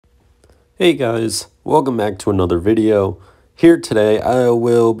Hey guys, welcome back to another video. Here today I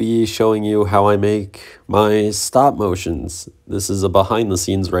will be showing you how I make my stop motions. This is a behind the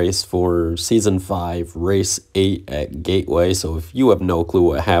scenes race for season 5, race 8 at Gateway. So if you have no clue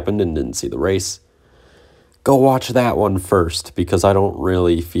what happened and didn't see the race, go watch that one first because I don't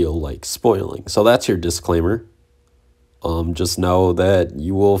really feel like spoiling. So that's your disclaimer. Just know that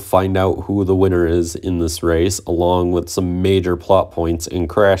you will find out who the winner is in this race along with some major plot points and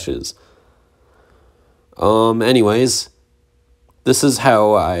crashes. Anyways, this is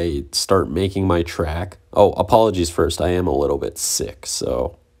how I start making my track. Oh, apologies first. I am a little bit sick,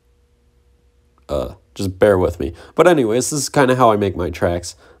 so just bear with me. But anyways, this is kind of how I make my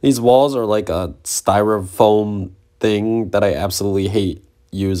tracks. These walls are like a styrofoam thing that I absolutely hate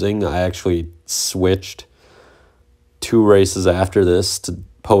using. I actually switched 2 races after this to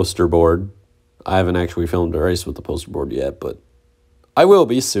posterboard. I haven't actually filmed a race with the posterboard yet, but I will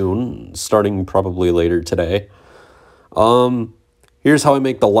be soon, starting probably later today. Here's how I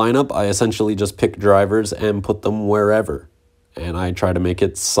make the lineup. I essentially just pick drivers and put them wherever. And I try to make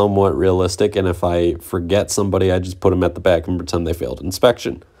it somewhat realistic, and if I forget somebody, I just put them at the back and pretend they failed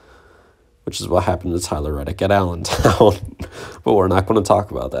inspection. Which is what happened to Tyler Reddick at Allentown. But we're not going to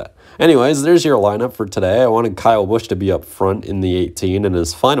talk about that. Anyways, there's your lineup for today. I wanted Kyle Busch to be up front in the 18 in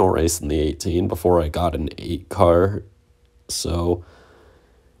his final race in the 18 before I got an 8 car. So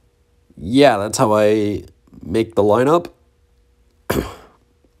yeah, that's how I make the lineup.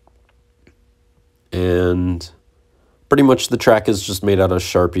 And pretty much the track is just made out of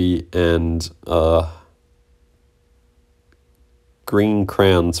Sharpie and green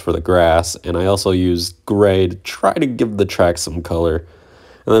crayons for the grass. And I also use gray to try to give the track some color.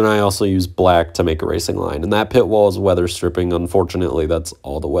 And then I also use black to make a racing line. And that pit wall is weather stripping. Unfortunately, that's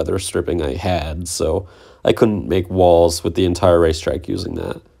all the weather stripping I had. So I couldn't make walls with the entire racetrack using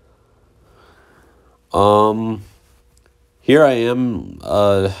that. Here I am,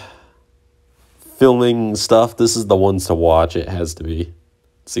 filming stuff. This is the ones to watch. It has to be.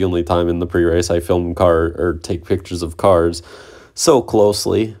 It's the only time in the pre-race I film take pictures of cars so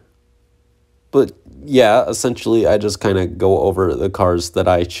closely. But yeah, essentially I just kind of go over the cars that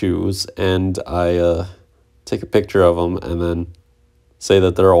I choose and I, take a picture of them and then say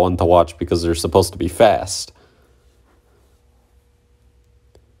that they're one to watch because they're supposed to be fast.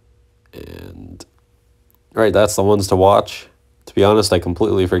 And right, that's the ones to watch. To be honest, I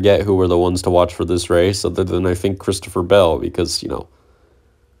completely forget who were the ones to watch for this race, other than I think Christopher Bell, because, you know,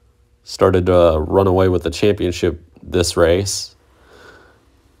 started to run away with the championship this race.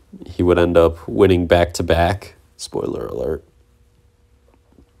 He would end up winning back-to-back. Spoiler alert.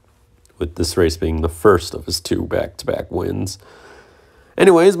 With this race being the first of his 2 back-to-back wins.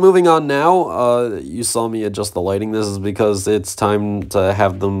 Anyways, moving on now. You saw me adjust the lighting. This is because it's time to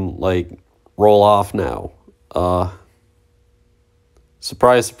have them, like, roll off now.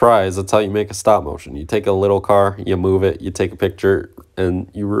 Surprise, surprise, that's how you make a stop motion. You take a little car, you move it, you take a picture, and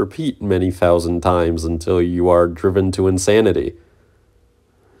you repeat many thousand times until you are driven to insanity.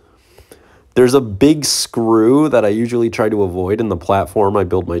 There's a big screw that I usually try to avoid in the platform I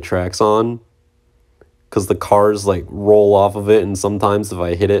build my tracks on, because the cars like roll off of it, and sometimes if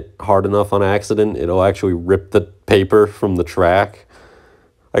I hit it hard enough on accident, it'll actually rip the paper from the track.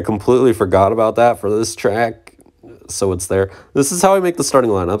 I completely forgot about that for this track, so it's there. This is how I make the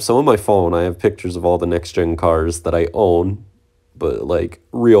starting lineup. So on my phone, I have pictures of all the next-gen cars that I own, but like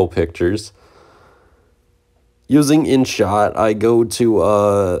real pictures. Using InShot, I go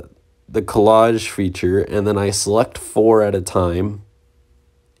to the collage feature, and then I select 4 at a time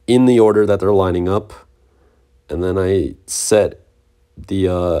in the order that they're lining up, and then I set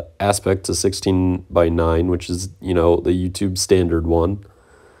the aspect to 16:9, which is, you know, the YouTube standard one.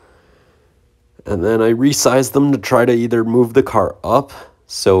 And then I resize them to try to either move the car up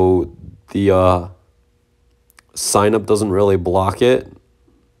so the sign up doesn't really block it,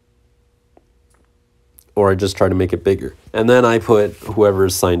 or I just try to make it bigger. And then I put whoever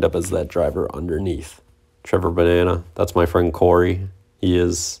is signed up as that driver underneath. Trevor Banana, that's my friend Corey. He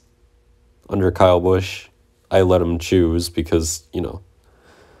is under Kyle Busch. I let him choose because, you know,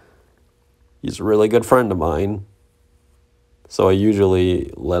 he's a really good friend of mine. So I usually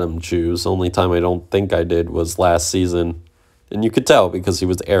let him choose. Only time I don't think I did was last season. And you could tell because he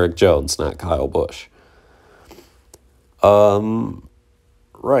was Eric Jones, not Kyle Busch.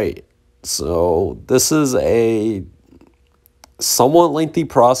 Right. So this is a somewhat lengthy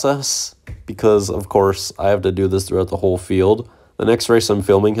process because, of course, I have to do this throughout the whole field. The next race I'm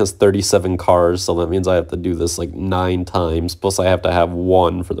filming has 37 cars, so that means I have to do this like 9 times, plus I have to have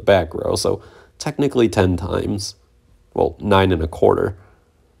 1 for the back row, so technically 10 times. Well, 9 1/4.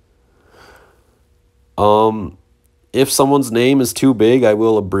 If someone's name is too big, I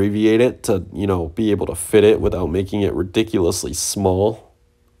will abbreviate it to, you know, be able to fit it without making it ridiculously small.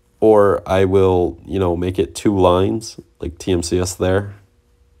 Or I will, you know, make it 2 lines, like TMCS there.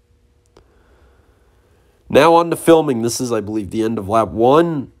 Now on to filming. This is, I believe, the end of lap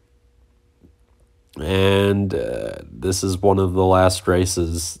 1. And this is one of the last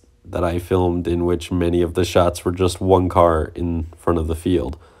races that I filmed in which many of the shots were just one car in front of the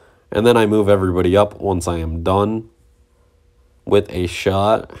field. And then I move everybody up once I am done with a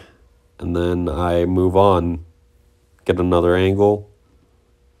shot. And then I move on, get another angle.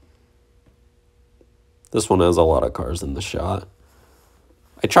 This one has a lot of cars in the shot.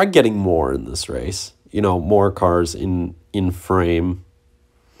 I tried getting more in this race. You know, more cars in frame.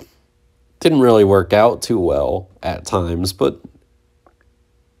 Didn't really work out too well at times, but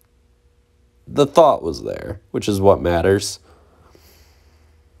the thought was there, which is what matters.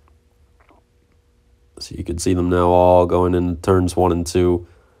 So you can see them now all going in turns 1 and 2.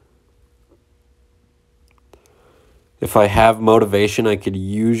 If I have motivation, I could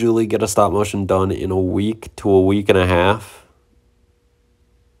usually get a stop motion done in a week to a week and a half.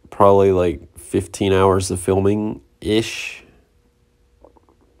 Probably like 15 hours of filming-ish.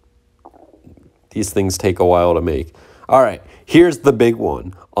 These things take a while to make. All right, here's the big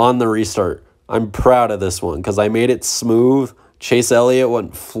one on the restart. I'm proud of this one because I made it smooth. Chase Elliott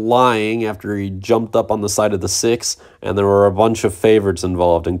went flying after he jumped up on the side of the 6, and there were a bunch of favorites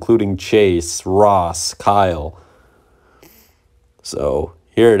involved, including Chase, Ross, Kyle. So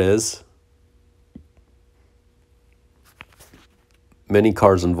here it is. Many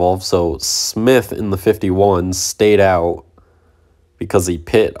cars involved. So Smith in the 51 stayed out because he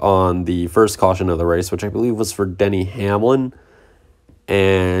pit on the first caution of the race, which I believe was for Denny Hamlin.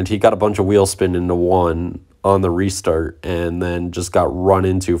 And he got a bunch of wheel spin into 1 on the restart and then just got run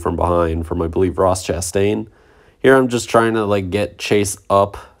into from behind from, I believe, Ross Chastain. Here I'm just trying to like get Chase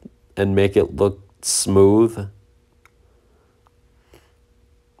up and make it look smooth.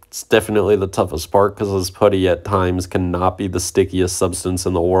 It's definitely the toughest part because this putty at times cannot be the stickiest substance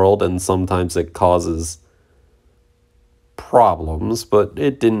in the world, and sometimes it causes problems, but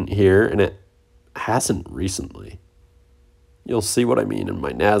it didn't here, and it hasn't recently. You'll see what I mean in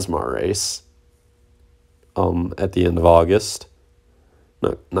my NASCAR race at the end of August.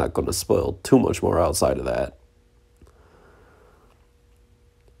 Not going to spoil too much more outside of that.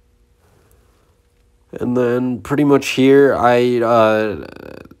 And then pretty much here,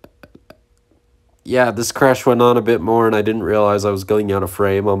 yeah, this crash went on a bit more, and I didn't realize I was going out of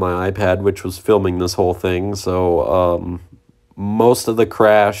frame on my iPad, which was filming this whole thing. So most of the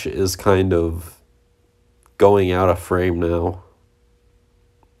crash is kind of going out of frame now,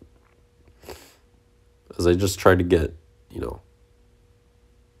 as I just try to get, you know,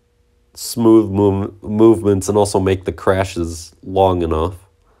 smooth movements and also make the crashes long enough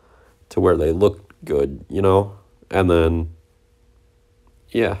to where they look good, you know, and then,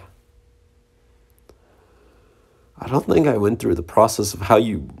 yeah. I don't think I went through the process of how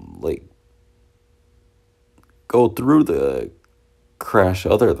you, like, go through the crash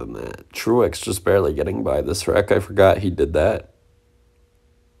other than that. Truex just barely getting by this wreck. I forgot he did that.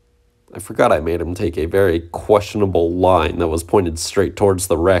 I forgot I made him take a very questionable line that was pointed straight towards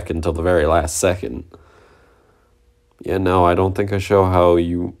the wreck until the very last second. Yeah, no, I don't think I show how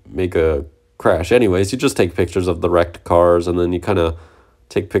you make a crash. Anyways, you just take pictures of the wrecked cars, and then you kind of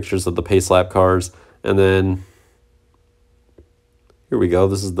take pictures of the pace lap cars, and then here we go.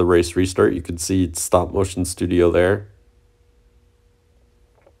 This is the race restart. You can see stop motion studio there.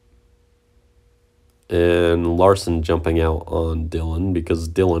 And Larson jumping out on Dylan because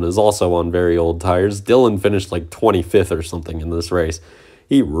Dylan is also on very old tires. Dylan finished like 25th or something in this race.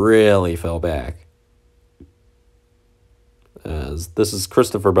 He really fell back. As this is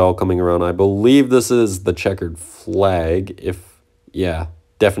Christopher Bell coming around. I believe this is the checkered flag. Yeah,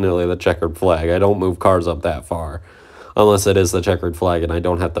 definitely the checkered flag. I don't move cars up that far unless it is the checkered flag and I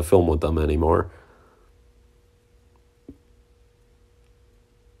don't have to film with them anymore.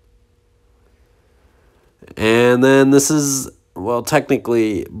 And then this is, well,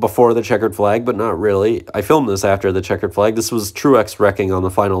 technically before the checkered flag, but not really. I filmed this after the checkered flag. This was Truex wrecking on the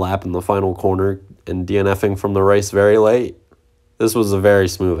final lap in the final corner and DNFing from the race very late. This was a very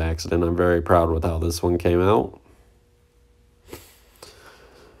smooth accident. I'm very proud with how this one came out.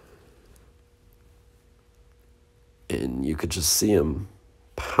 And you could just see him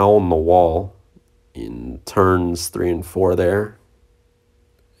pound the wall in turns 3 and 4 there.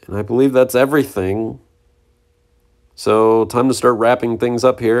 And I believe that's everything. So time to start wrapping things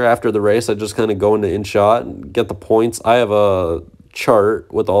up here after the race. I just kind of go into InShot and get the points. I have a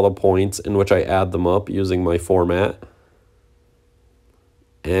chart with all the points in which I add them up using my format.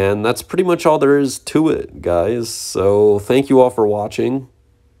 And that's pretty much all there is to it, guys. So thank you all for watching.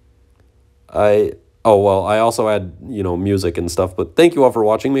 I also add, music and stuff, but thank you all for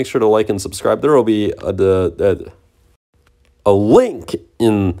watching. Make sure to like and subscribe. There will be a link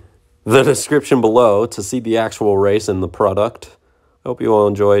in the description below to see the actual race and the product. I hope you all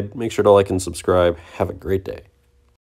enjoyed. Make sure to like and subscribe. Have a great day.